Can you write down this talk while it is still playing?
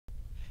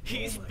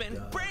He's been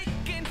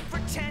breaking for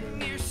 10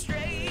 years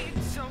straight,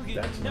 so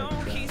you know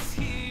he's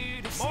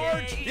here to stay.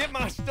 Marge, get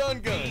my stun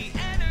gun. The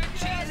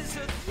energy's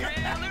a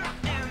thriller,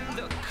 and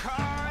the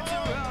cards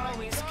are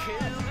always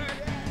killer.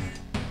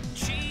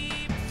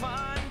 Cheap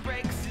fun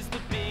breaks is the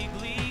big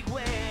league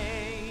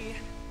way.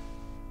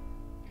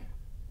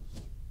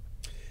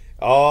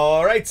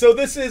 All right, so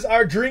this is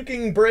our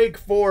drinking break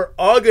for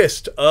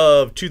August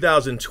of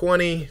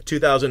 2020.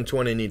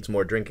 2020 needs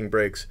more drinking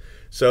breaks.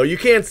 So you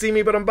can't see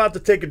me, but I'm about to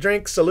take a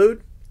drink.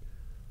 Salute.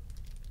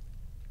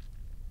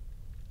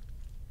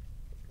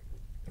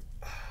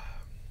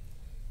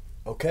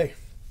 Okay.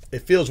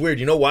 It feels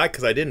weird. You know why?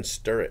 Because I didn't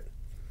stir it.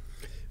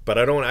 But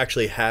I don't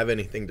actually have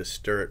anything to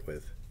stir it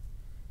with.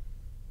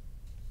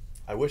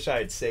 I wish I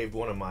had saved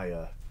one of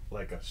my,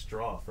 like a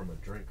straw from a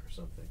drink or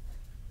something.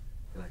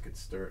 And I could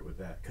stir it with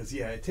that. Because,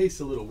 yeah, it tastes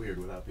a little weird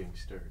without being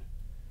stirred.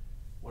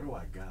 What do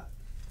I got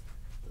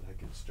that I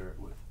can stir it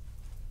with?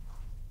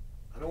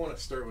 I don't want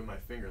to stir it with my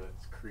finger.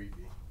 That's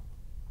creepy.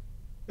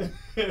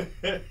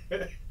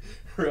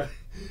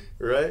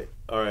 Right?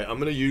 All right, I'm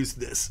going to use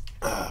this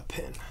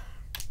pen.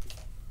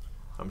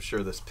 I'm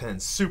sure this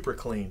pen's super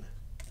clean.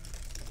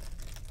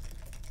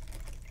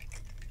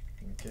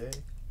 Okay.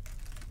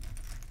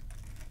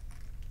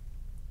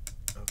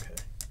 Okay.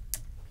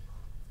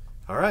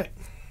 All right.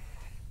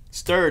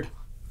 Stirred.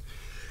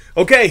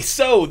 Okay,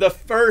 so the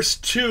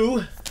first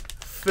two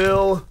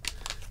Phil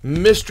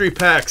mystery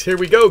packs. Here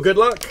we go. Good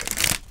luck.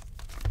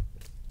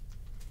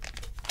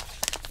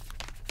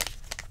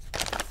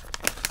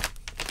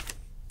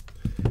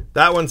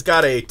 That one's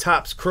got a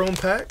Topps Chrome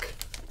pack.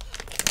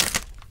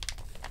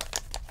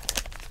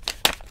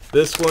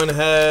 This one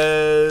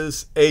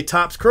has a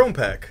Topps Chrome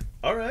pack.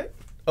 All right.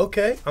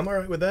 Okay, I'm all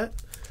right with that.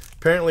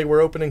 Apparently,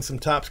 we're opening some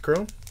Topps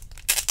Chrome.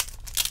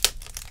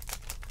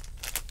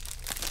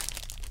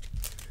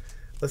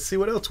 Let's see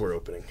what else we're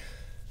opening.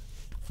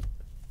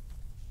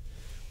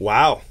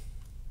 Wow.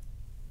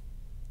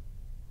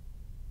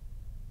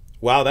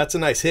 Wow, that's a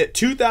nice hit.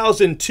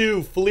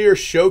 2002 Fleer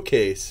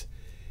Showcase.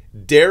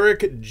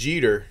 Derek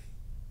Jeter.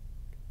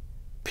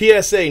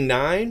 PSA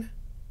 9.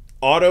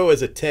 Auto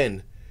as a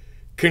 10.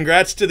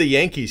 Congrats to the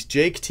Yankees.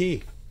 Jake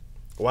T.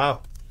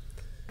 Wow.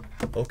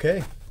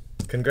 Okay.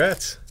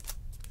 Congrats.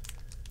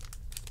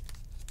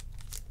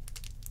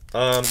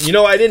 You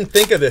know, I didn't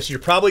think of this. You're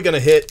probably going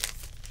to hit...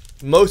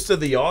 Most of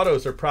the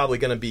autos are probably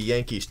going to be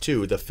Yankees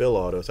too, the Phil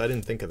autos. I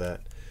didn't think of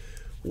that.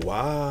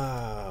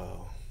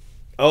 Wow.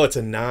 Oh, it's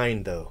a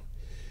 9 though.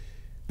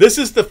 This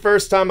is the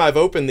first time I've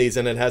opened these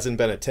and it hasn't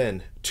been a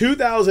 10.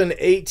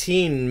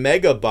 2018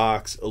 Mega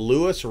Box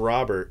Lewis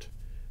Robert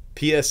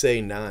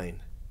PSA 9.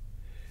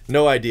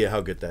 No idea how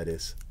good that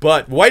is.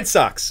 But White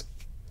Sox.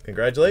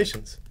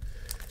 Congratulations.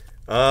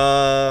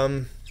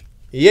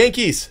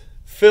 Yankees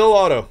Phil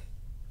auto.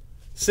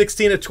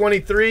 16 of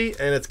 23,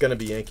 and it's going to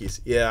be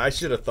Yankees. Yeah, I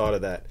should have thought of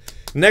that.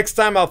 Next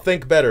time I'll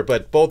think better,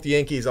 but both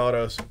Yankees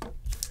autos.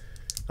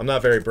 I'm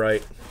not very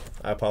bright.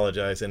 I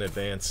apologize in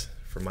advance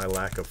for my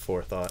lack of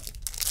forethought.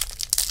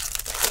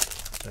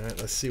 All right,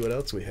 let's see what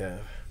else we have.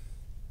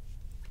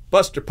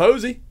 Buster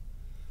Posey.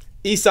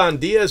 Isan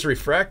Diaz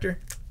Refractor.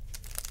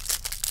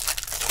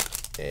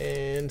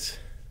 And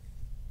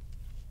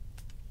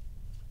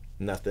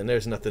nothing.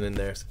 There's nothing in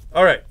there.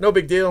 All right, no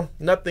big deal.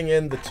 Nothing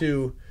in the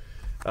two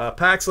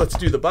packs. Let's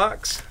do the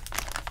box.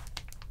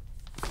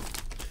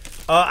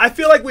 I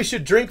feel like we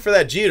should drink for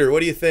that Jeter. What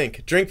do you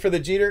think? Drink for the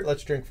Jeter?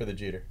 Let's drink for the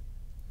Jeter.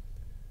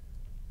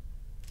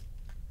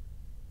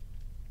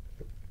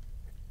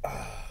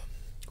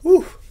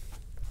 Whew.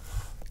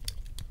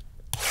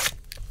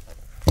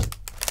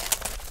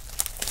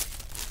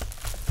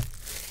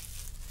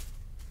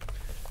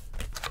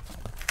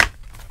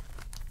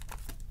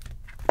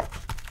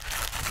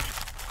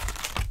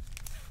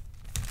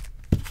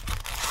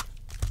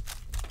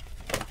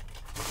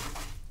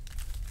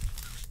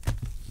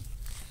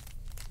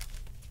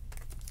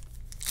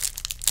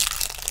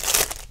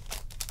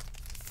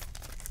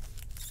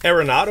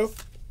 Arenado.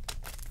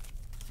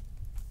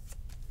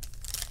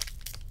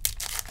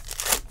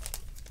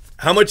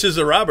 How much is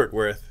a Robert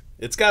worth?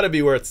 It's got to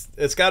be worth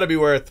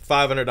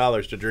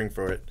 $500 to drink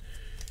for it.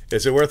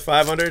 Is it worth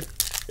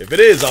 $500? If it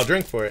is, I'll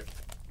drink for it.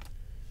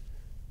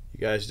 You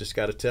guys just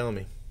got to tell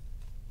me.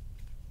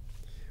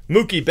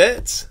 Mookie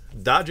Betts,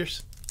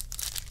 Dodgers.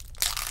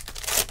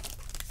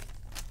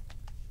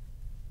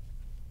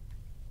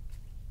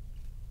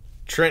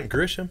 Trent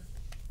Grisham.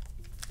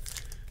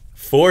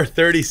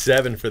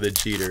 437 for the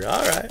Jeter.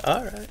 All right,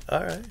 all right,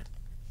 all right.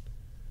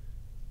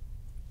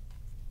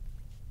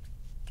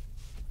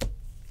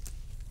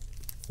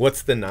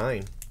 What's the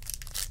 9?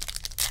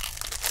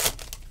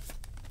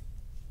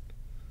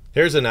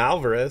 Here's an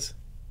Alvarez.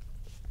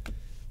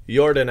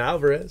 Yordan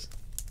Alvarez.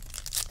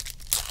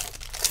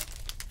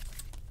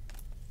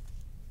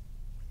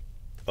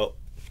 Oh,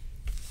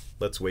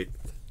 let's wait.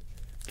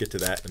 Get to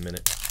that in a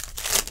minute.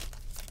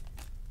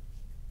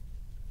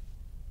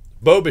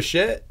 Bo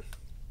Bichette.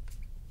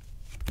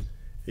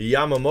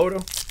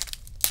 Yamamoto.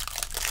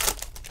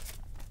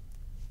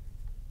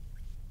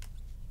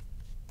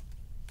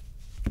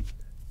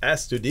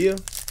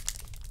 Astudillo.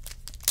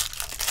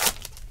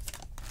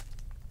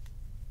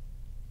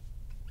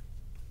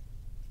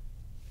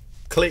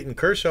 Clayton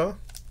Kershaw.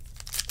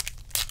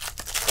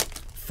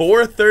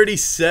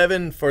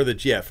 437 for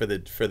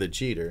the for the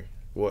Jeter.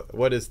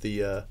 What is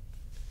the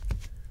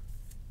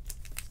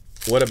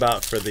what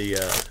about for the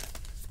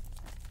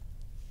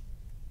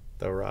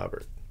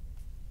Robert?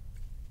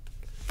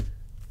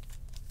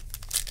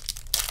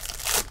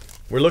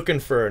 We're looking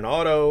for an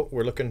auto.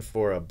 We're looking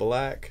for a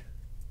black.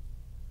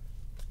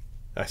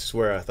 I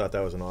swear I thought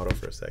that was an auto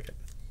for a second.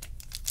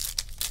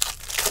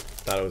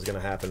 Thought it was going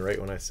to happen right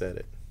when I said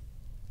it.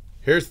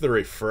 Here's the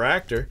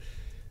refractor.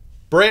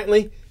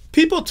 Brantley.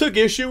 People took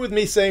issue with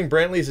me saying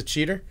Brantley's a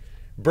cheater.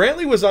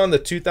 Brantley was on the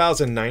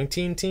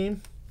 2019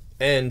 team.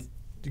 And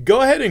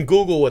go ahead and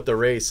Google what the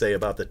Rays say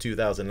about the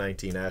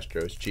 2019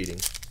 Astros cheating.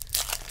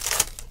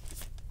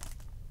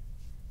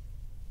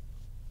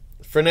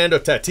 Fernando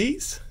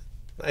Tatis.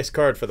 Nice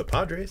card for the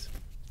Padres.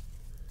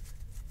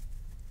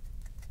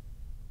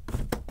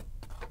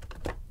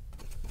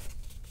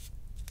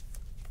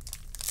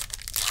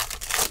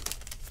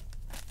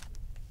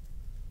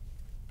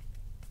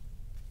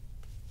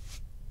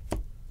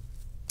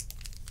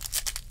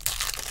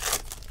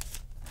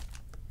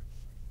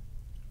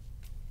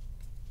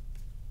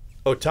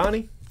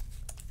 Ohtani.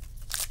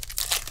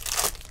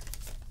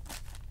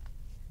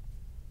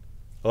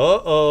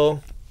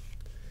 Uh-oh.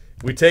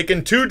 We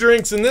taking 2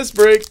 drinks in this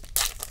break.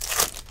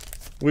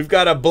 We've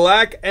got a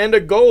black and a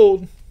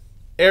gold.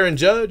 Aaron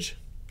Judge.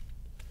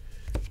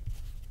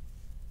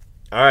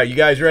 All right, you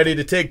guys ready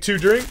to take 2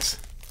 drinks?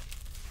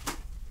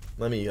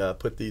 Let me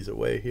put these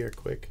away here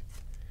quick.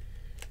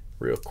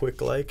 Real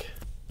quick like.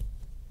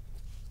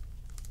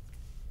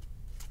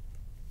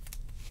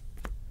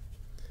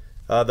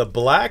 The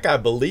black, I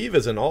believe,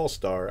 is an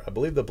all-star. I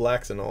believe the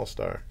black's an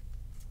all-star.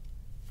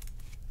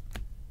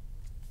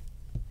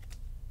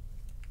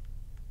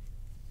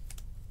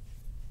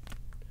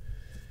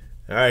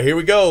 All right, here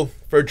we go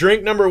for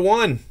drink number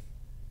 1.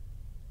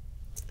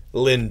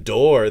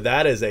 Lindor.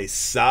 That is a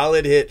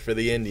solid hit for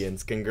the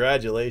Indians.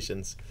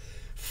 Congratulations.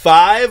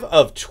 5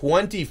 of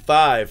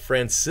 25,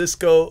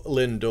 Francisco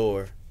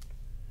Lindor.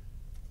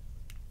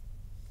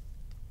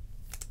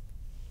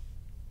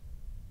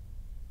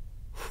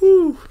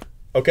 Whew.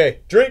 Okay,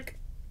 drink.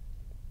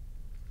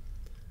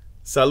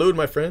 Salud,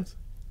 my friends.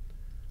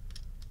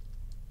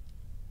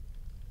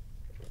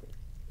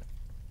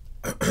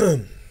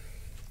 All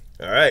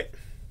right.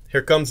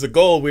 Here comes the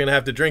gold. We're going to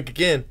have to drink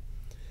again.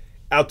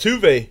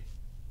 Altuve.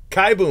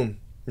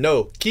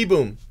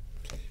 Keyboom.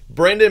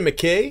 Brendan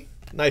McKay.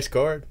 Nice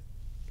card.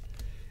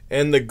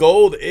 And the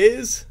gold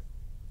is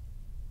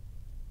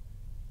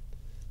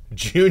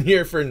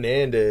Junior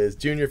Fernandez.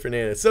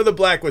 So the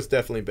black was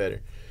definitely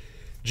better.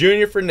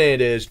 Junior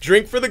Fernandez.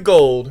 Drink for the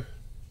gold.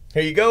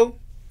 Here you go.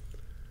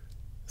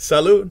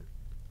 Salud.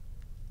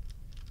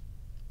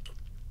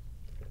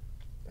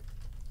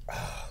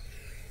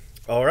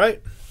 All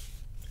right.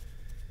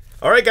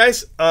 All right,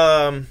 guys.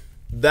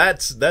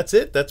 That's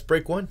it. That's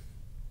break 1.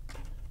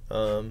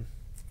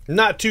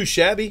 Not too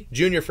shabby.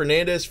 Junior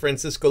Fernandez,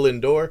 Francisco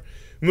Lindor,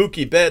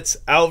 Mookie Betts,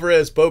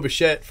 Alvarez, Bo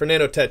Bichette,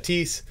 Fernando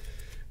Tatis,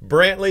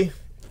 Brantley.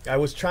 I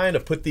was trying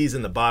to put these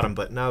in the bottom,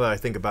 but now that I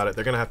think about it,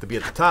 they're going to have to be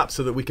at the top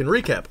so that we can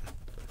recap them,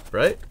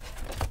 right?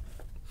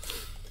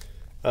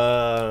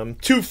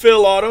 2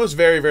 Phil autos.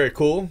 Very, very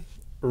cool.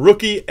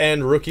 Rookie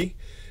and rookie.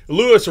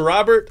 Lewis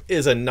Robert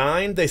is a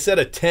 9. They said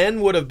a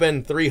 10 would have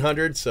been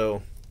 300,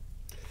 so...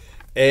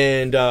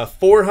 And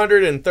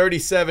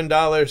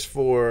 $437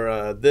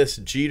 for this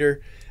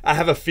Jeter. I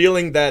have a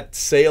feeling that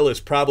sale is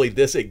probably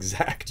this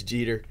exact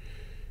Jeter.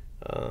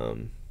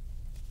 You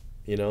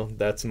know,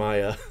 that's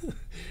my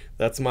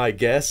that's my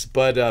guess.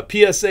 But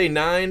PSA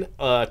 9,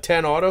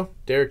 10 auto,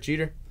 Derek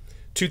Jeter,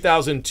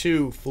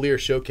 2002 Fleer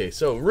Showcase.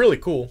 So really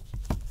cool.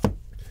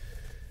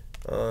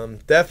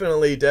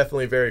 Definitely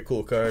very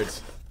cool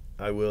cards.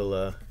 I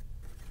will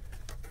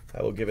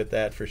give it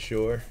that for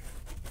sure.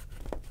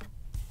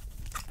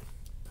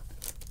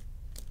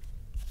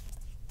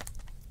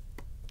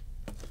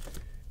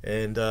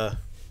 And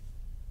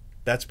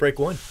that's break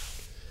 1.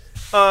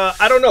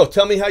 I don't know.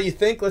 Tell me how you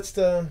think. Let's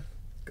go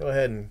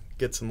ahead and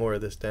get some more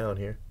of this down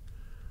here.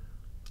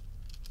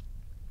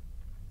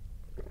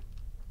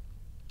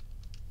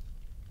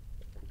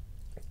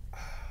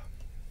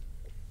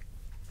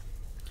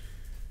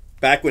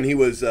 Back when he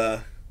was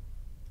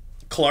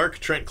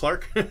Trent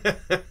Clark.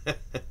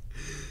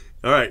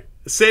 All right.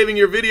 Saving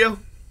your video.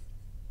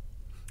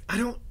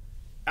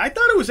 I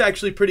thought it was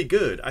actually pretty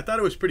good. I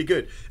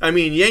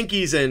mean,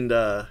 Yankees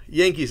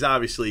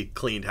obviously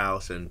cleaned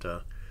house, and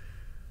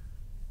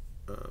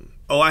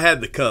I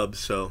had the Cubs,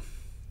 so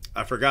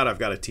I forgot I've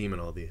got a team in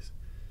all these.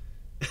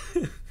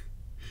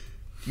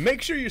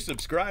 Make sure you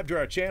subscribe to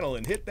our channel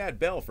and hit that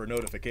bell for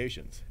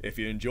notifications. If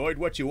you enjoyed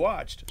what you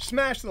watched,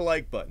 smash the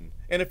like button.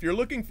 And if you're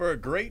looking for a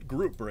great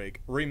group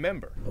break,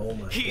 remember. Oh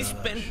my He's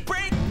gosh. been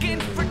breaking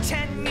for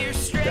 10 years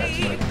straight.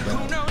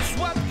 Who knows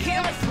what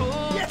he'll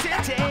pull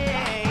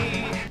today?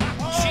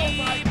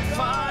 Cheap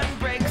fun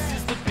breaks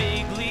is the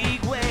big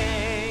league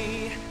way.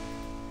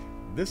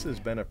 This has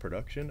been a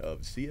production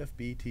of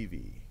CFB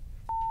TV.